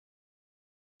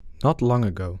Not long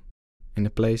ago, in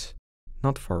a place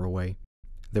not far away,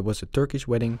 there was a Turkish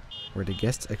wedding where the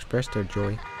guests expressed their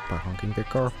joy by honking their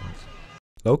car horns.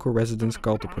 Local residents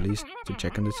called the police to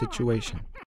check on the situation.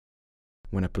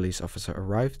 When a police officer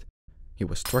arrived, he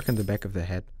was struck in the back of the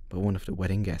head by one of the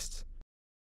wedding guests.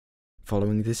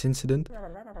 Following this incident,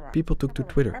 people took to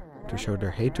Twitter to show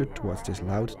their hatred towards this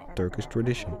loud Turkish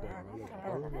tradition.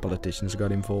 Politicians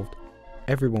got involved,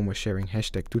 everyone was sharing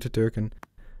hashtag Toeterturken.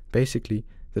 Basically,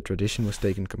 the tradition was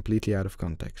taken completely out of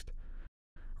context.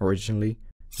 Originally,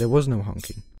 there was no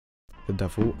honking. The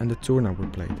davul and the zurna were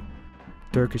played,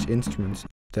 Turkish instruments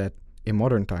that, in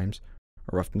modern times,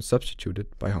 are often substituted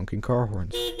by honking car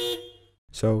horns.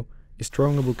 So, is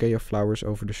throwing a bouquet of flowers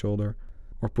over the shoulder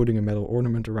or putting a metal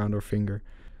ornament around our finger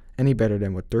any better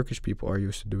than what Turkish people are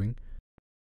used to doing?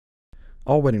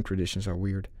 All wedding traditions are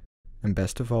weird, and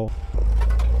best of all,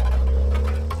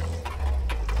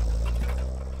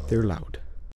 they're loud.